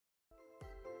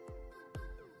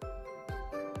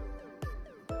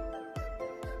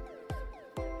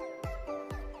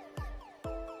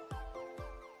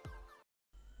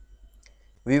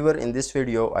Viewer, in this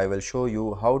video I will show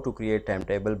you how to create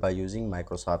timetable by using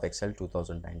Microsoft Excel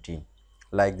 2019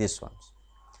 like this ones.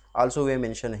 Also we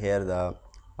mention here the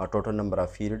total number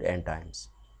of period and times.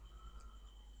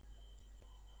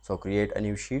 So create a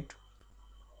new sheet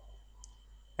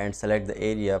and select the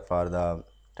area for the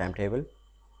timetable.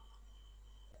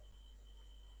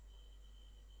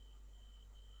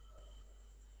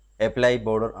 Apply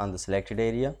border on the selected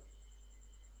area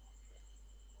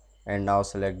and now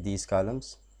select these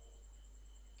columns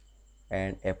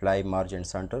and apply margin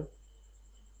center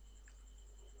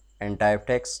and type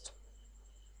text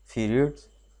periods.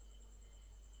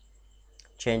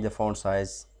 Change the font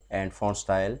size and font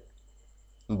style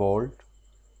bold.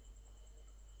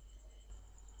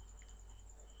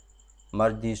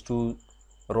 Merge these two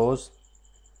rows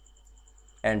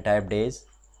and type days,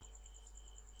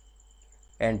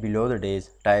 and below the days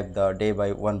type the day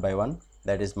by one,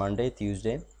 that is Monday,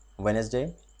 Tuesday,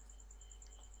 Wednesday,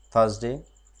 Thursday,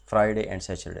 Friday and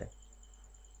Saturday.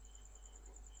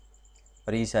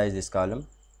 Resize this column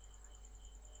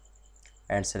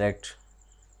and select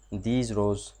these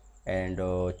rows and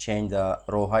change the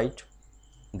row height,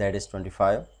 that is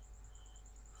 25,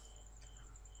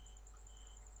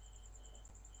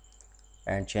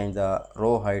 and change the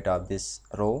row height of this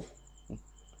row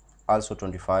also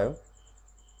 25.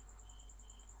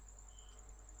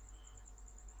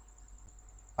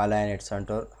 Align its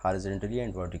center horizontally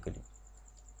and vertically.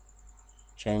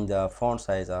 Change the font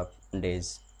size of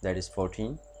days, that is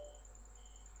 14.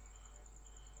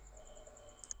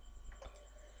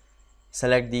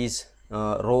 Select these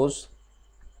columns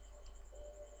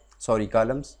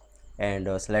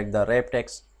and select the wrap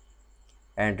text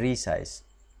and resize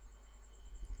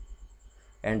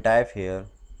and type here.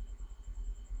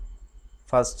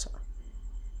 First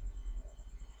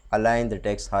align the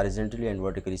text horizontally and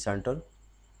vertically center,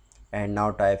 and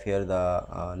now type here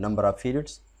the number of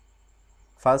periods.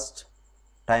 First,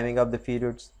 timing of the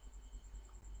periods.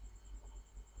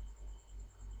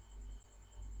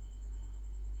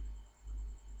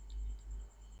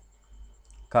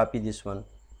 Copy this one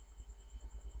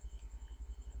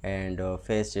and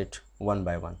paste it one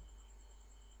by one.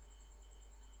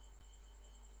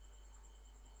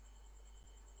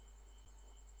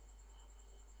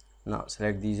 Now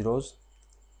select these rows,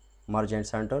 merge and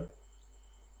center,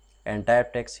 and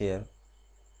type text here.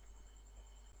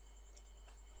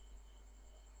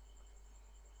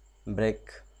 Break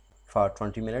for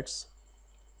 20 minutes.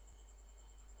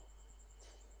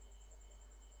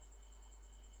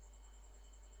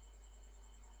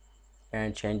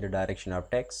 And change the direction of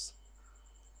text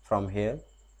from here.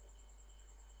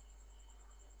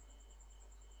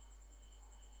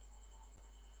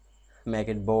 Make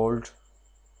it bold.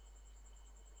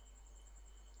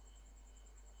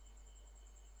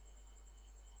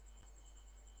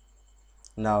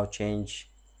 Now change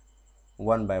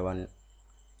one by one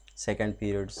second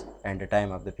periods and the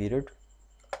time of the period.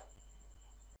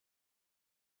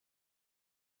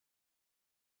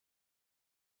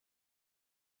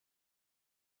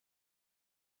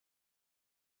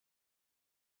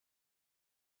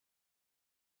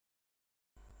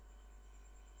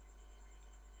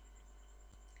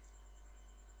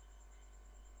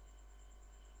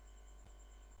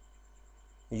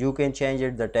 You can change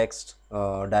it the text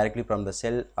directly from the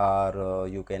cell, or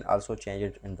you can also change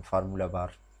it in the formula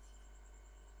bar.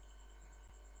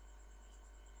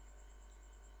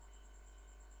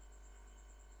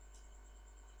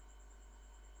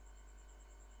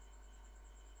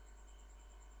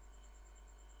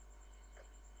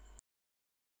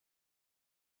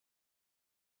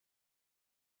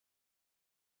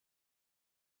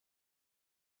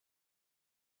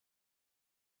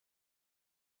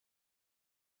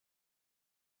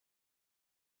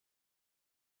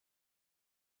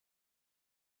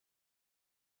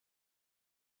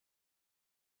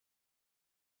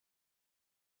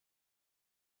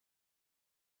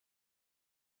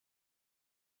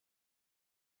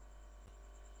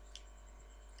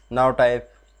 Now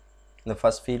type the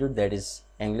first period, that is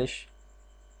English,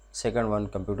 second one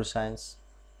computer science,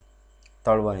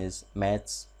 third one is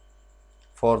maths,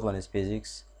 fourth one is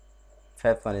physics,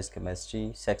 fifth one is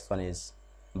chemistry, sixth one is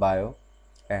bio,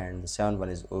 and the seventh one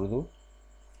is Urdu,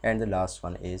 and the last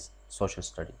one is social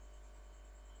study.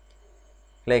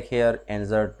 Click here,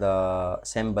 insert the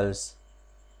symbols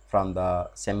from the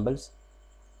symbols.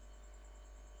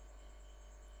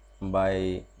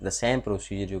 By the same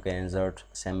procedure you can insert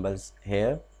symbols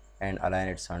here and align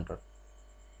its center.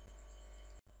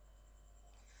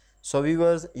 So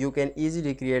viewers, you can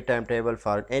easily create timetable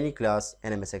for any class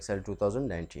in MS Excel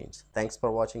 2019. Thanks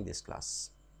for watching this class.